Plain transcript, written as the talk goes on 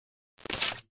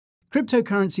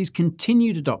Cryptocurrencies'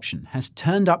 continued adoption has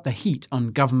turned up the heat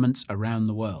on governments around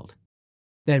the world.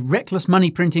 Their reckless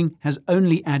money printing has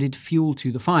only added fuel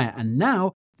to the fire, and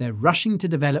now they're rushing to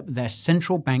develop their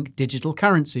central bank digital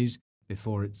currencies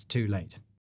before it's too late.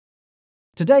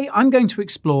 Today, I'm going to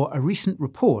explore a recent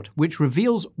report which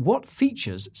reveals what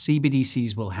features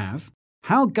CBDCs will have,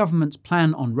 how governments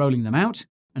plan on rolling them out,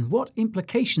 and what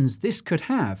implications this could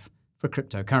have for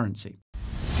cryptocurrency.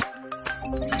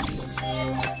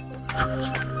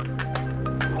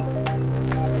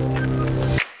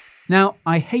 Now,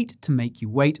 I hate to make you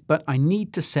wait, but I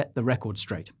need to set the record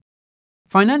straight.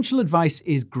 Financial advice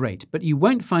is great, but you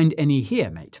won't find any here,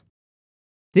 mate.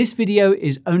 This video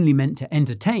is only meant to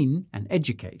entertain and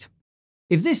educate.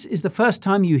 If this is the first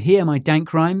time you hear my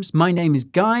dank rhymes, my name is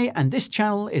Guy, and this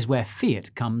channel is where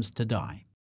fiat comes to die.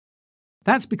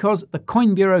 That's because the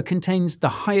Coin Bureau contains the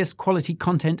highest quality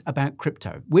content about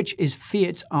crypto, which is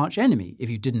fiat's archenemy, if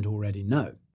you didn't already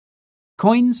know.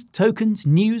 Coins, tokens,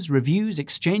 news, reviews,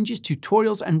 exchanges,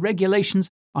 tutorials, and regulations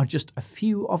are just a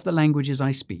few of the languages I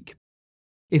speak.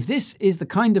 If this is the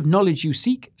kind of knowledge you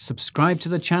seek, subscribe to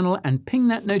the channel and ping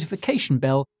that notification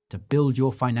bell to build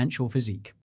your financial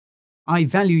physique. I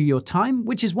value your time,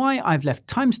 which is why I've left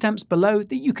timestamps below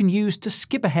that you can use to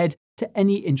skip ahead to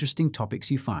any interesting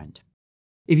topics you find.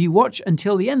 If you watch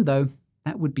until the end, though,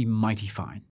 that would be mighty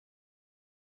fine.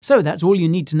 So that's all you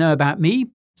need to know about me,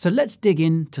 so let's dig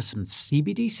into some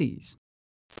CBDCs.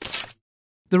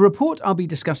 The report I'll be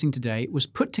discussing today was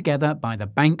put together by the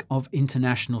Bank of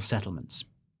International Settlements.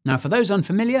 Now, for those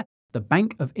unfamiliar, the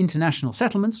Bank of International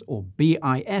Settlements, or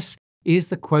BIS, is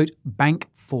the, quote, bank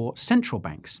for central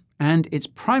banks, and its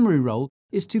primary role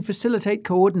is to facilitate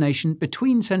coordination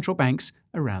between central banks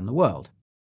around the world.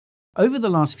 Over the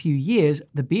last few years,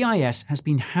 the BIS has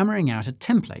been hammering out a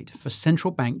template for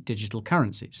central bank digital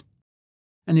currencies.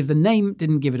 And if the name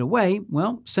didn't give it away,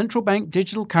 well, central bank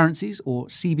digital currencies, or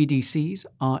CBDCs,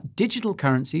 are digital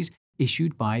currencies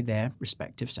issued by their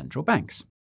respective central banks.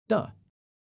 Duh.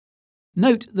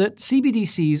 Note that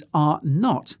CBDCs are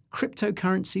not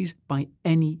cryptocurrencies by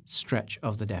any stretch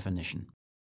of the definition.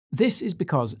 This is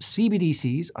because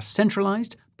CBDCs are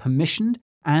centralized, permissioned,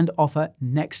 and offer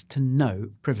next to no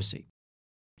privacy.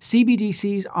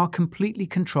 CBDCs are completely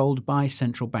controlled by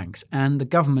central banks and the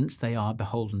governments they are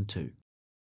beholden to.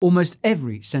 Almost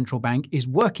every central bank is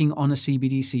working on a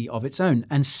CBDC of its own,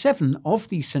 and 7 of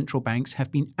these central banks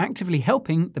have been actively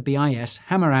helping the BIS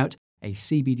hammer out a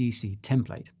CBDC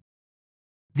template.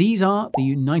 These are the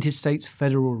United States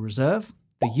Federal Reserve,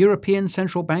 the European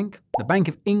Central Bank, the Bank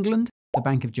of England, the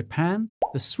Bank of Japan,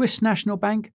 the Swiss National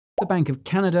Bank, the Bank of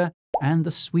Canada, and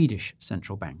the Swedish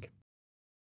Central Bank.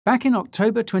 Back in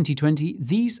October 2020,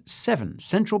 these 7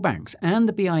 central banks and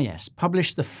the BIS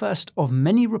published the first of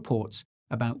many reports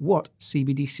about what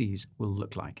CBDCs will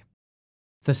look like.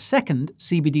 The second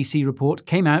CBDC report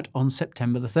came out on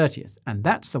September the 30th, and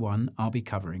that's the one I'll be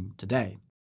covering today.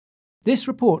 This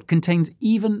report contains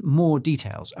even more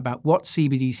details about what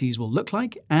CBDCs will look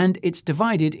like, and it's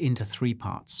divided into 3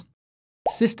 parts: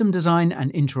 system design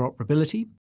and interoperability,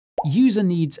 user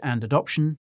needs and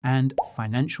adoption, and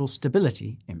financial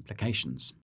stability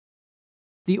implications.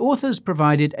 The authors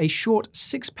provided a short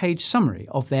 6-page summary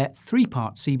of their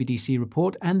 3-part CBDC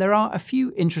report, and there are a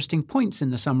few interesting points in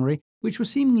the summary which were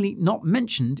seemingly not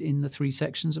mentioned in the 3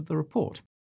 sections of the report.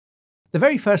 The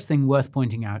very first thing worth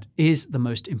pointing out is the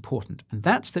most important, and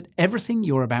that's that everything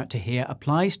you're about to hear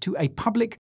applies to a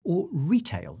public or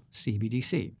retail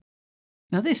CBDC.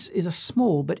 Now, this is a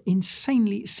small but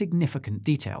insanely significant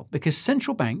detail because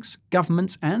central banks,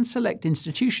 governments, and select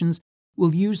institutions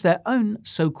will use their own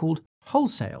so-called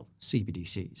wholesale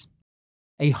CBDCs.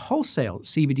 A wholesale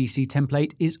CBDC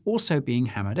template is also being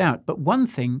hammered out, but one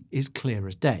thing is clear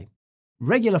as day.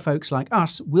 Regular folks like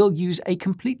us will use a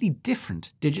completely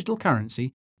different digital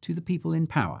currency to the people in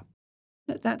power.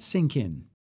 Let that sink in.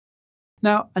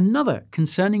 Now, another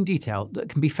concerning detail that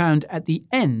can be found at the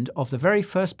end of the very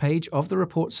first page of the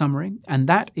report summary, and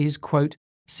that is, quote,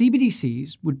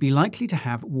 CBDCs would be likely to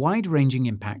have wide-ranging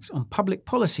impacts on public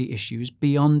policy issues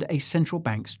beyond a central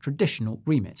bank's traditional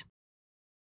remit.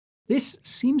 This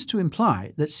seems to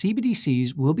imply that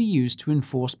CBDCs will be used to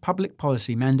enforce public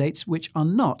policy mandates which are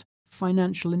not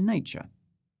financial in nature.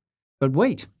 But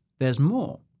wait, there's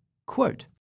more. Quote,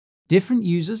 different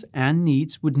users and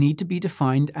needs would need to be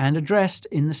defined and addressed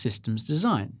in the system's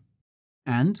design.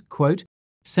 And, quote,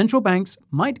 central banks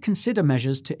might consider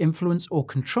measures to influence or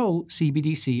control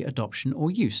CBDC adoption or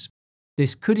use.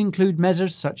 This could include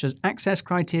measures such as access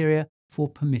criteria for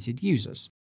permitted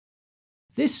users.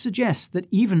 This suggests that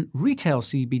even retail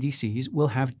CBDCs will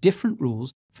have different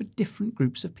rules for different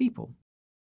groups of people.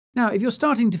 Now, if you're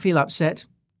starting to feel upset,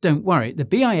 don't worry. The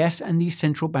BIS and these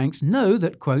central banks know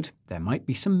that, quote, there might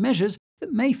be some measures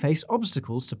that may face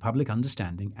obstacles to public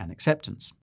understanding and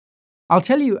acceptance. I'll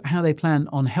tell you how they plan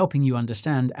on helping you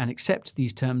understand and accept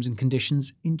these terms and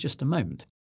conditions in just a moment.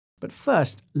 But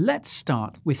first, let's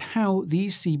start with how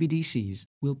these CBDCs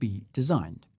will be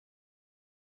designed.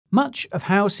 Much of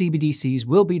how CBDCs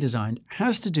will be designed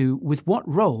has to do with what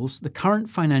roles the current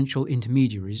financial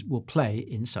intermediaries will play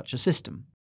in such a system.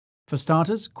 For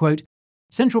starters, quote,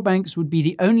 central banks would be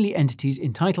the only entities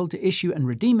entitled to issue and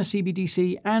redeem a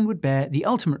CBDC and would bear the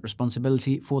ultimate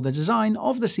responsibility for the design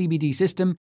of the CBD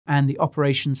system and the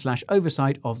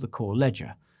operation/oversight of the core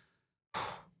ledger.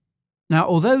 Now,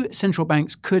 although central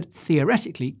banks could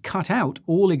theoretically cut out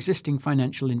all existing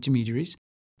financial intermediaries,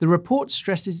 the report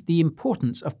stresses the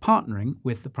importance of partnering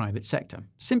with the private sector,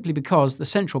 simply because the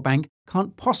central bank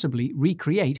can't possibly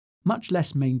recreate, much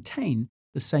less maintain,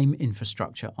 the same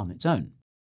infrastructure on its own.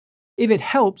 If it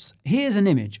helps, here's an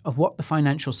image of what the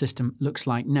financial system looks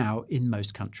like now in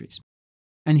most countries.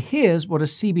 And here's what a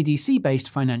CBDC-based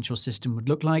financial system would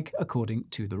look like according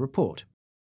to the report.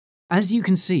 As you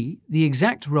can see, the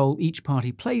exact role each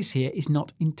party plays here is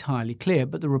not entirely clear,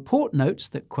 but the report notes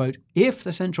that, quote, if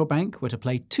the central bank were to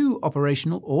play too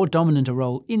operational or dominant a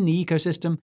role in the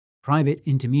ecosystem, private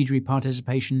intermediary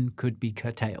participation could be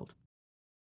curtailed.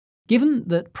 Given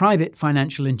that private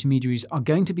financial intermediaries are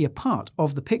going to be a part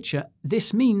of the picture,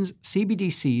 this means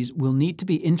CBDCs will need to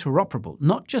be interoperable,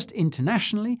 not just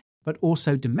internationally, but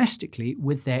also domestically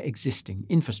with their existing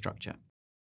infrastructure.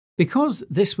 Because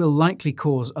this will likely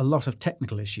cause a lot of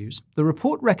technical issues, the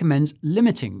report recommends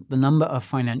limiting the number of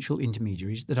financial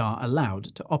intermediaries that are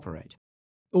allowed to operate.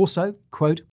 Also,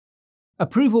 quote,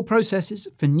 approval processes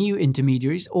for new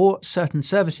intermediaries or certain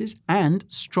services and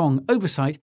strong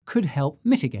oversight could help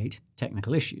mitigate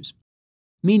technical issues,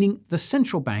 meaning the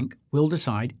central bank will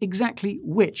decide exactly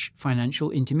which financial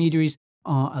intermediaries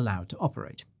are allowed to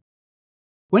operate.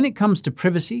 When it comes to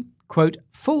privacy, quote,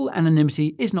 full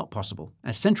anonymity is not possible,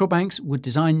 as central banks would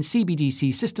design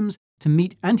CBDC systems to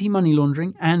meet anti-money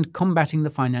laundering and combating the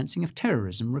financing of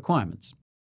terrorism requirements.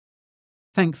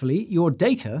 Thankfully, your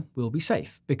data will be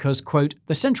safe because, quote,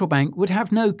 the central bank would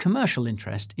have no commercial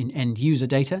interest in end-user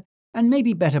data and may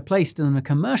be better placed than a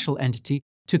commercial entity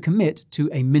to commit to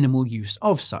a minimal use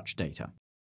of such data.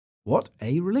 What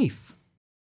a relief!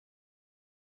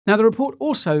 Now, the report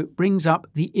also brings up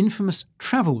the infamous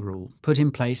travel rule put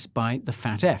in place by the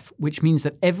FATF, which means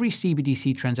that every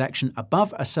CBDC transaction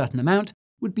above a certain amount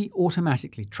would be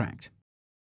automatically tracked.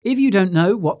 If you don't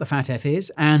know what the FATF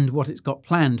is and what it's got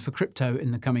planned for crypto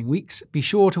in the coming weeks, be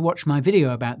sure to watch my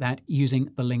video about that using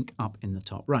the link up in the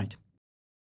top right.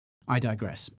 I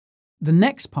digress. The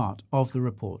next part of the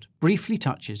report briefly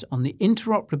touches on the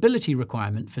interoperability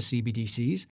requirement for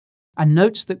CBDCs and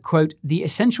notes that, quote, the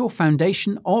essential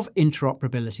foundation of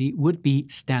interoperability would be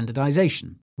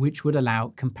standardization, which would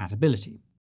allow compatibility.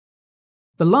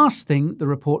 The last thing the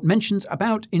report mentions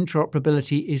about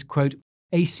interoperability is, quote,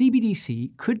 a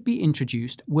CBDC could be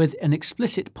introduced with an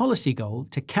explicit policy goal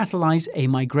to catalyze a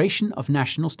migration of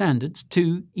national standards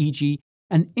to, e.g.,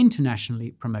 an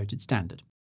internationally promoted standard.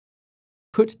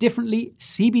 Put differently,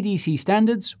 CBDC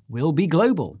standards will be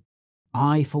global.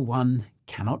 I, for one,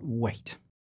 cannot wait.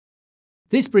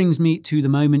 This brings me to the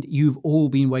moment you've all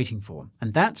been waiting for,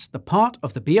 and that's the part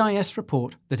of the BIS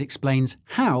report that explains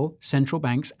how central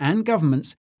banks and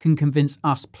governments can convince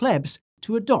us plebs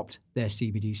to adopt their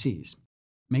CBDCs.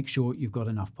 Make sure you've got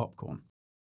enough popcorn.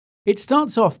 It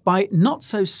starts off by not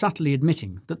so subtly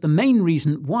admitting that the main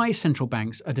reason why central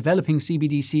banks are developing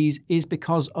CBDCs is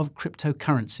because of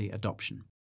cryptocurrency adoption.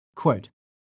 Quote,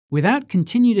 without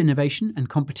continued innovation and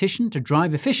competition to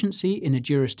drive efficiency in a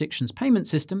jurisdiction's payment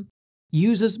system,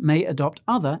 users may adopt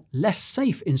other, less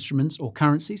safe instruments or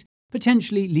currencies,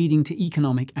 potentially leading to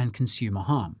economic and consumer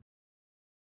harm.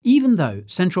 Even though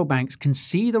central banks can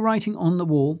see the writing on the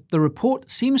wall, the report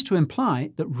seems to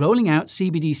imply that rolling out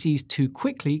CBDCs too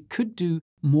quickly could do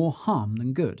more harm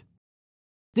than good.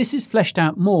 This is fleshed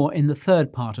out more in the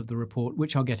third part of the report,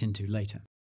 which I'll get into later.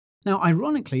 Now,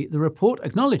 ironically, the report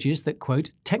acknowledges that,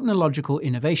 quote, technological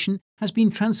innovation has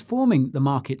been transforming the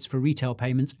markets for retail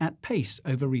payments at pace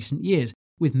over recent years,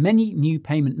 with many new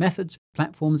payment methods,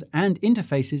 platforms, and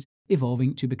interfaces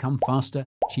evolving to become faster,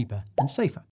 cheaper, and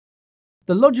safer.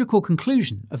 The logical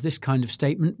conclusion of this kind of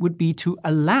statement would be to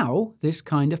allow this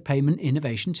kind of payment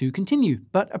innovation to continue,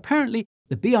 but apparently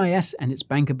the BIS and its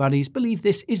banker buddies believe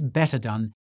this is better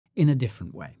done in a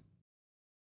different way.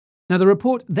 Now, the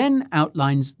report then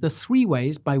outlines the 3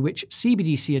 ways by which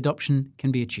CBDC adoption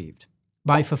can be achieved: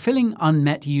 by fulfilling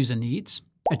unmet user needs,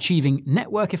 achieving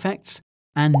network effects,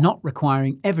 and not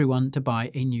requiring everyone to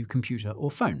buy a new computer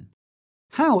or phone.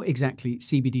 How exactly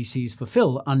CBDCs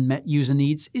fulfill unmet user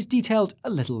needs is detailed a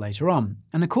little later on,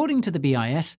 and according to the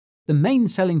BIS, the main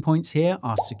selling points here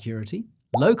are security,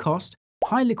 low cost,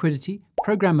 high liquidity,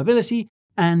 programmability,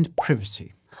 and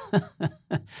privacy.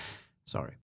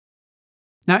 Sorry.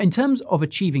 Now, in terms of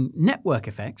achieving network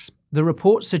effects, the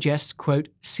report suggests, quote,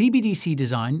 CBDC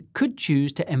Design could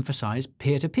choose to emphasize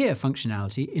peer-to-peer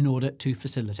functionality in order to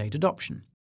facilitate adoption.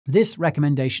 This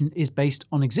recommendation is based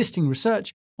on existing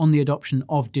research on the adoption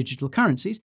of digital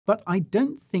currencies, but I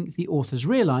don't think the authors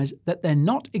realize that they're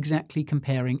not exactly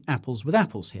comparing apples with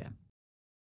apples here.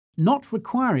 Not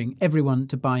requiring everyone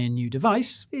to buy a new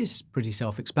device is pretty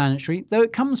self-explanatory, though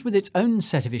it comes with its own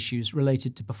set of issues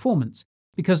related to performance,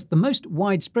 because the most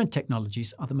widespread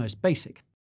technologies are the most basic.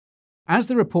 As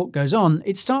the report goes on,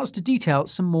 it starts to detail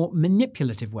some more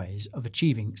manipulative ways of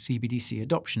achieving CBDC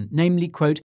adoption, namely,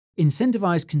 quote,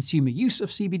 incentivize consumer use of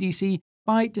CBDC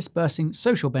by dispersing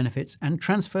social benefits and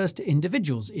transfers to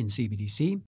individuals in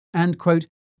CBDC, and, quote,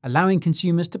 allowing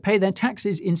consumers to pay their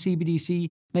taxes in CBDC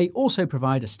may also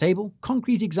provide a stable,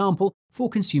 concrete example for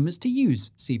consumers to use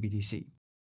CBDC.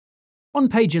 On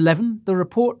page 11, the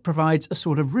report provides a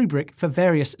sort of rubric for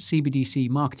various CBDC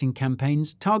marketing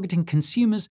campaigns targeting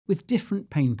consumers with different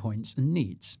pain points and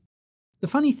needs. The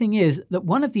funny thing is that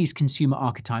one of these consumer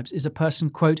archetypes is a person,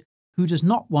 quote, who does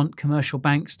not want commercial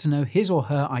banks to know his or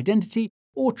her identity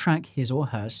or track his or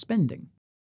her spending.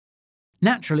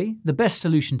 Naturally, the best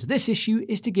solution to this issue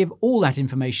is to give all that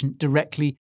information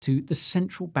directly to the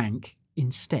central bank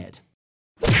instead.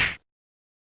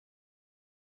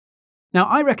 Now,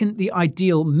 I reckon the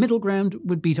ideal middle ground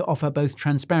would be to offer both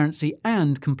transparency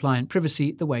and compliant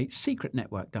privacy the way Secret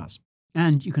Network does.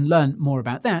 And you can learn more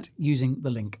about that using the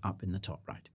link up in the top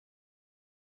right.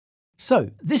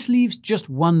 So, this leaves just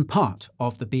one part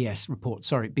of the BIS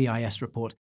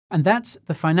report, and that's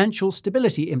the financial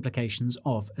stability implications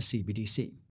of a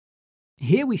CBDC.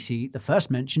 Here we see the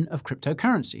first mention of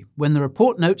cryptocurrency, when the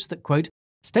report notes that, quote,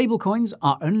 stablecoins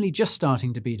are only just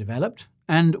starting to be developed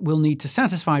and will need to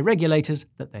satisfy regulators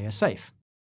that they are safe.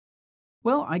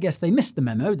 Well, I guess they missed the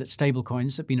memo that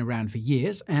stablecoins have been around for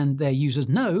years and their users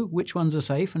know which ones are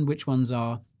safe and which ones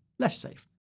are less safe.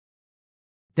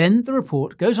 Then the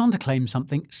report goes on to claim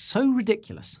something so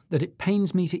ridiculous that it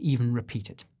pains me to even repeat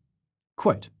it.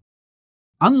 Quote,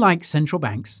 unlike central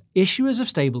banks, issuers of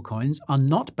stablecoins are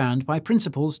not bound by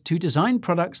principles to design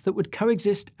products that would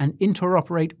coexist and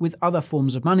interoperate with other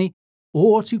forms of money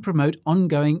or to promote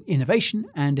ongoing innovation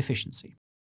and efficiency.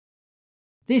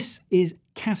 This is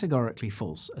categorically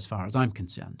false as far as I'm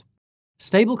concerned.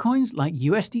 Stablecoins like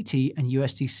USDT and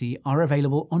USDC are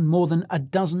available on more than a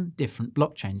dozen different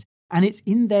blockchains, and it's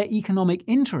in their economic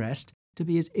interest to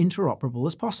be as interoperable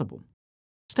as possible.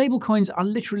 Stablecoins are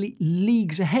literally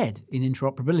leagues ahead in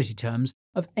interoperability terms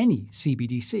of any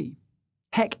CBDC.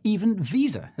 Heck, even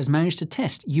Visa has managed to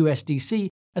test USDC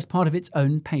as part of its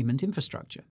own payment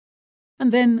infrastructure.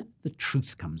 And then the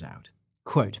truth comes out.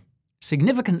 Quote,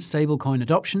 significant stablecoin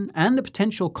adoption and the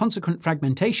potential consequent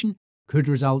fragmentation could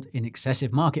result in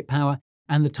excessive market power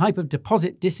and the type of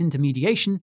deposit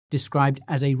disintermediation described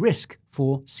as a risk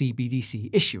for CBDC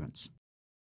issuance.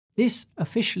 This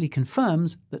officially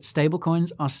confirms that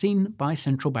stablecoins are seen by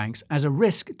central banks as a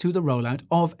risk to the rollout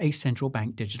of a central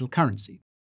bank digital currency.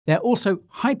 They're also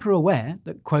hyper-aware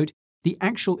that, quote, the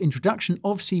actual introduction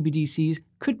of CBDCs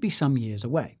could be some years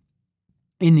away.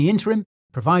 In the interim,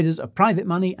 providers of private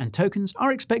money and tokens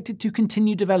are expected to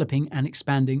continue developing and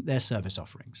expanding their service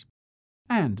offerings.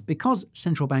 And because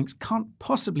central banks can't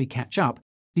possibly catch up,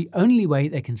 the only way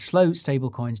they can slow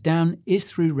stablecoins down is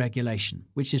through regulation,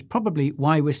 which is probably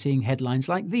why we're seeing headlines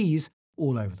like these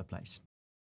all over the place.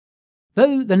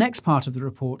 Though the next part of the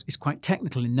report is quite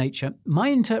technical in nature, my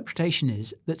interpretation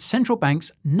is that central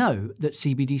banks know that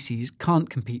CBDCs can't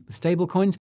compete with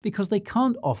stablecoins because they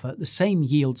can't offer the same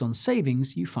yields on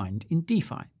savings you find in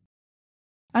DeFi.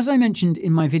 As I mentioned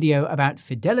in my video about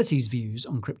Fidelity's views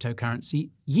on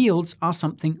cryptocurrency, yields are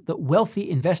something that wealthy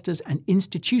investors and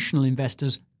institutional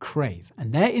investors crave,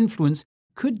 and their influence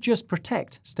could just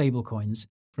protect stablecoins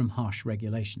from harsh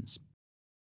regulations.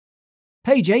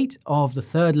 Page 8 of the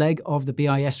third leg of the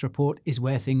BIS report is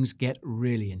where things get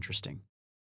really interesting.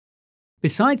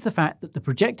 Besides the fact that the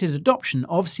projected adoption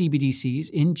of CBDCs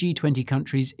in G20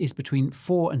 countries is between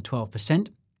 4 and 12%,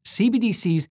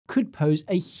 CBDCs could pose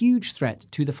a huge threat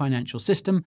to the financial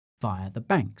system via the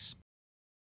banks.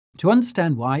 To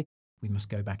understand why, we must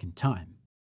go back in time.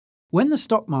 When the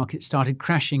stock market started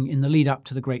crashing in the lead-up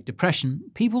to the Great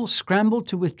Depression, people scrambled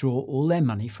to withdraw all their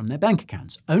money from their bank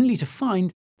accounts, only to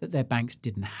find that their banks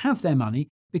didn't have their money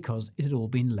because it had all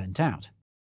been lent out.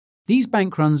 These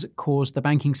bank runs caused the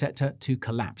banking sector to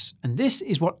collapse, and this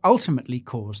is what ultimately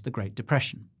caused the Great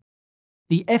Depression.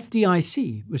 The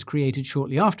FDIC was created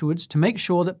shortly afterwards to make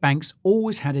sure that banks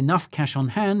always had enough cash on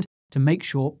hand to make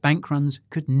sure bank runs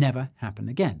could never happen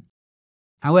again.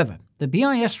 However, the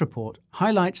BIS report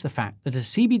highlights the fact that a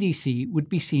CBDC would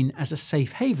be seen as a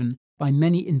safe haven by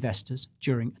many investors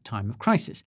during a time of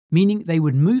crisis, meaning they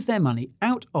would move their money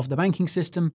out of the banking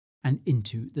system and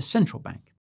into the central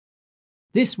bank.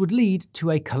 This would lead to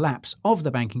a collapse of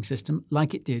the banking system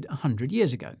like it did 100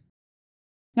 years ago.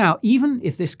 Now, even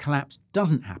if this collapse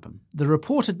doesn't happen, the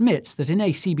report admits that in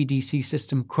a CBDC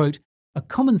system, quote, a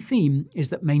common theme is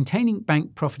that maintaining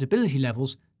bank profitability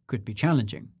levels could be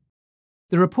challenging.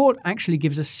 The report actually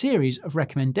gives a series of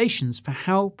recommendations for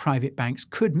how private banks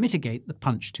could mitigate the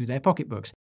punch to their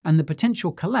pocketbooks and the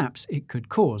potential collapse it could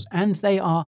cause, and they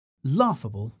are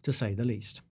laughable to say the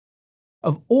least.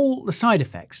 Of all the side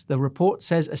effects the report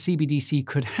says a CBDC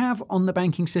could have on the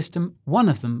banking system, one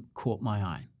of them caught my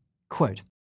eye. Quote,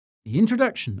 the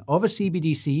introduction of a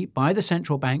CBDC by the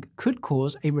central bank could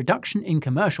cause a reduction in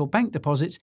commercial bank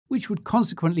deposits, which would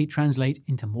consequently translate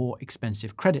into more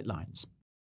expensive credit lines.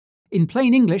 In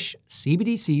plain English,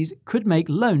 CBDCs could make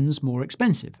loans more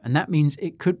expensive, and that means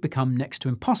it could become next to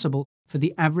impossible for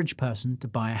the average person to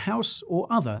buy a house or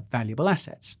other valuable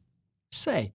assets.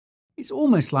 Say, it's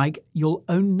almost like you'll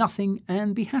own nothing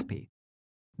and be happy.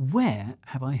 Where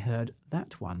have I heard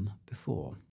that one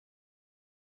before?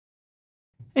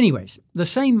 Anyways, the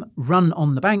same run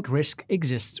on the bank risk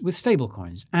exists with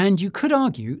stablecoins, and you could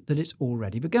argue that it's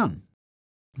already begun.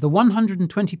 The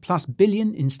 120 plus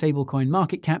billion in stablecoin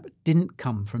market cap didn't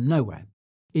come from nowhere.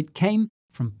 It came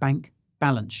from bank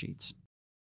balance sheets.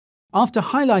 After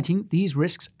highlighting these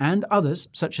risks and others,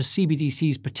 such as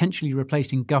CBDCs potentially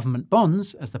replacing government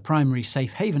bonds as the primary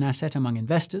safe haven asset among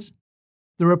investors,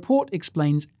 the report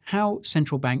explains how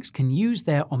central banks can use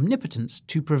their omnipotence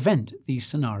to prevent these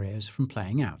scenarios from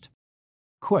playing out.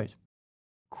 Quote,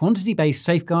 quantity-based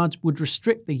safeguards would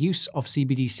restrict the use of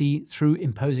CBDC through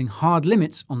imposing hard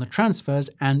limits on the transfers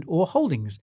and/or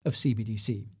holdings of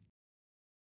CBDC.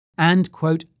 And,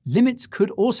 quote, limits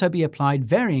could also be applied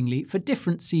varyingly for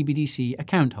different CBDC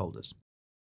account holders.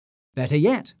 Better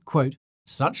yet, quote,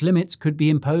 such limits could be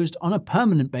imposed on a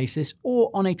permanent basis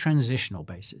or on a transitional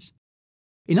basis.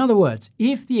 In other words,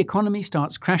 if the economy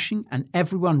starts crashing and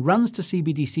everyone runs to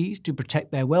CBDCs to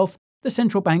protect their wealth, the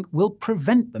central bank will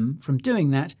prevent them from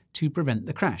doing that to prevent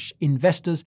the crash.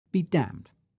 Investors be damned.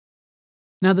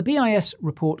 Now, the BIS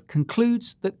report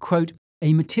concludes that, quote,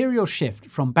 a material shift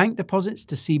from bank deposits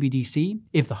to CBDC,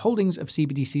 if the holdings of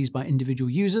CBDCs by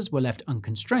individual users were left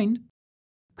unconstrained,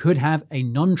 could have a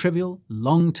non-trivial,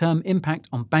 long-term impact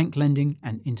on bank lending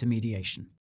and intermediation.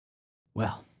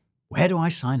 Well, where do I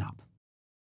sign up?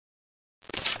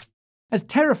 As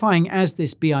terrifying as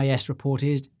this BIS report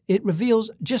is, it reveals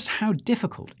just how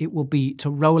difficult it will be to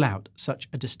roll out such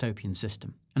a dystopian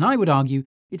system. And I would argue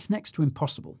it's next to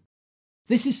impossible.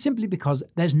 This is simply because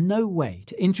there's no way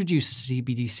to introduce a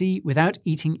CBDC without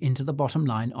eating into the bottom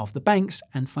line of the banks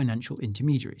and financial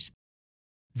intermediaries.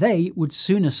 They would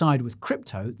sooner side with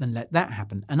crypto than let that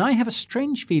happen, and I have a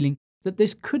strange feeling that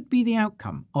this could be the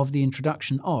outcome of the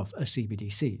introduction of a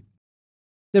CBDC.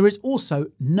 There is also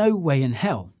no way in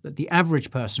hell that the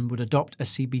average person would adopt a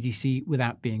CBDC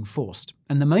without being forced.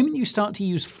 And the moment you start to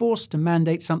use force to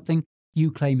mandate something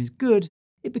you claim is good,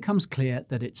 it becomes clear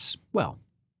that it's, well,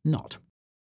 not.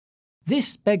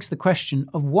 This begs the question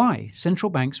of why central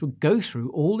banks would go through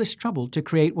all this trouble to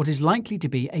create what is likely to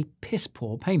be a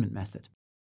piss-poor payment method.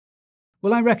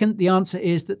 Well, I reckon the answer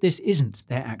is that this isn't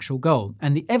their actual goal,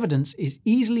 and the evidence is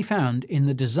easily found in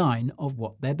the design of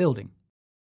what they're building.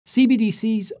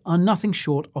 CBDCs are nothing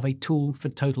short of a tool for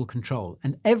total control,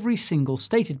 and every single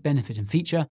stated benefit and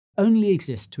feature only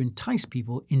exists to entice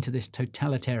people into this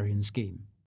totalitarian scheme.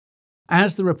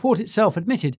 As the report itself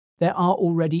admitted, there are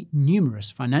already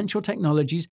numerous financial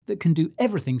technologies that can do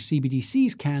everything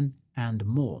CBDCs can and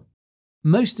more.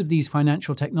 Most of these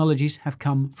financial technologies have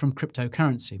come from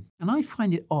cryptocurrency, and I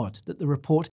find it odd that the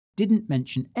report didn't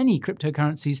mention any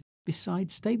cryptocurrencies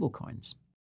besides stablecoins.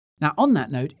 Now, on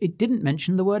that note, it didn't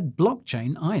mention the word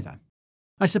blockchain either.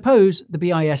 I suppose the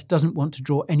BIS doesn't want to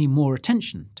draw any more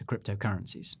attention to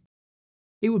cryptocurrencies.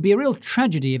 It would be a real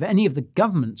tragedy if any of the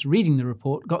governments reading the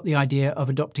report got the idea of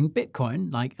adopting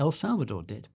Bitcoin like El Salvador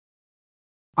did.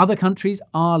 Other countries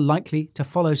are likely to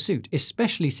follow suit,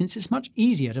 especially since it's much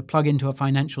easier to plug into a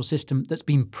financial system that's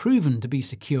been proven to be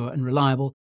secure and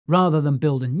reliable rather than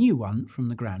build a new one from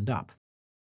the ground up.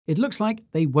 It looks like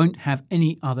they won't have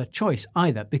any other choice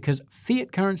either, because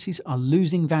fiat currencies are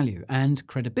losing value and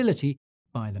credibility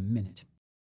by the minute.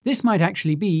 This might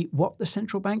actually be what the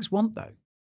central banks want, though.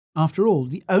 After all,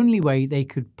 the only way they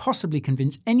could possibly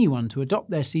convince anyone to adopt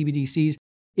their CBDCs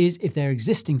is if their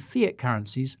existing fiat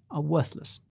currencies are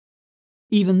worthless.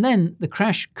 Even then, the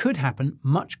crash could happen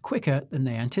much quicker than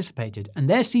they anticipated, and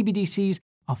their CBDCs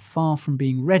are far from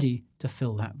being ready to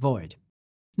fill that void.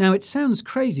 Now, it sounds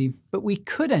crazy, but we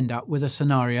could end up with a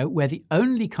scenario where the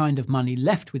only kind of money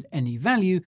left with any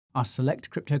value are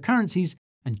select cryptocurrencies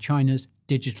and China's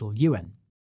digital yuan.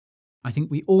 I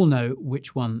think we all know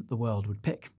which one the world would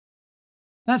pick.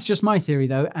 That's just my theory,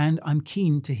 though, and I'm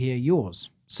keen to hear yours.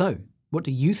 So, what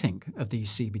do you think of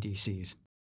these CBDCs?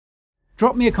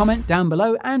 Drop me a comment down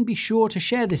below and be sure to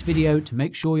share this video to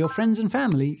make sure your friends and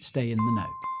family stay in the know.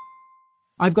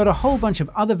 I've got a whole bunch of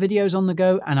other videos on the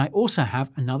go, and I also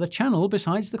have another channel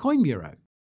besides the Coin Bureau.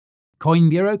 Coin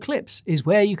Bureau Clips is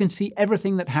where you can see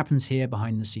everything that happens here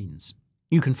behind the scenes.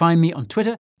 You can find me on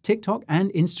Twitter, TikTok,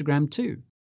 and Instagram too.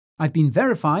 I've been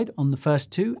verified on the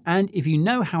first two, and if you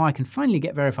know how I can finally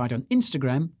get verified on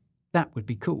Instagram, that would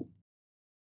be cool.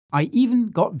 I even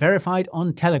got verified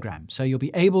on Telegram, so you'll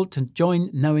be able to join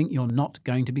knowing you're not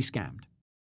going to be scammed.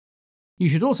 You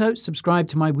should also subscribe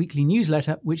to my weekly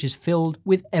newsletter, which is filled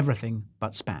with everything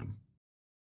but spam.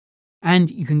 And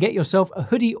you can get yourself a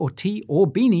hoodie or tee or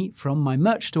beanie from my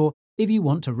merch store if you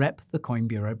want to rep the Coin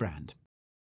Bureau brand.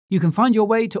 You can find your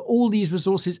way to all these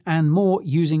resources and more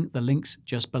using the links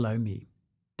just below me.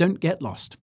 Don't get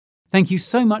lost. Thank you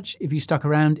so much if you stuck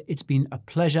around. It's been a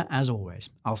pleasure as always.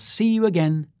 I'll see you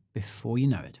again before you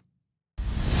know it.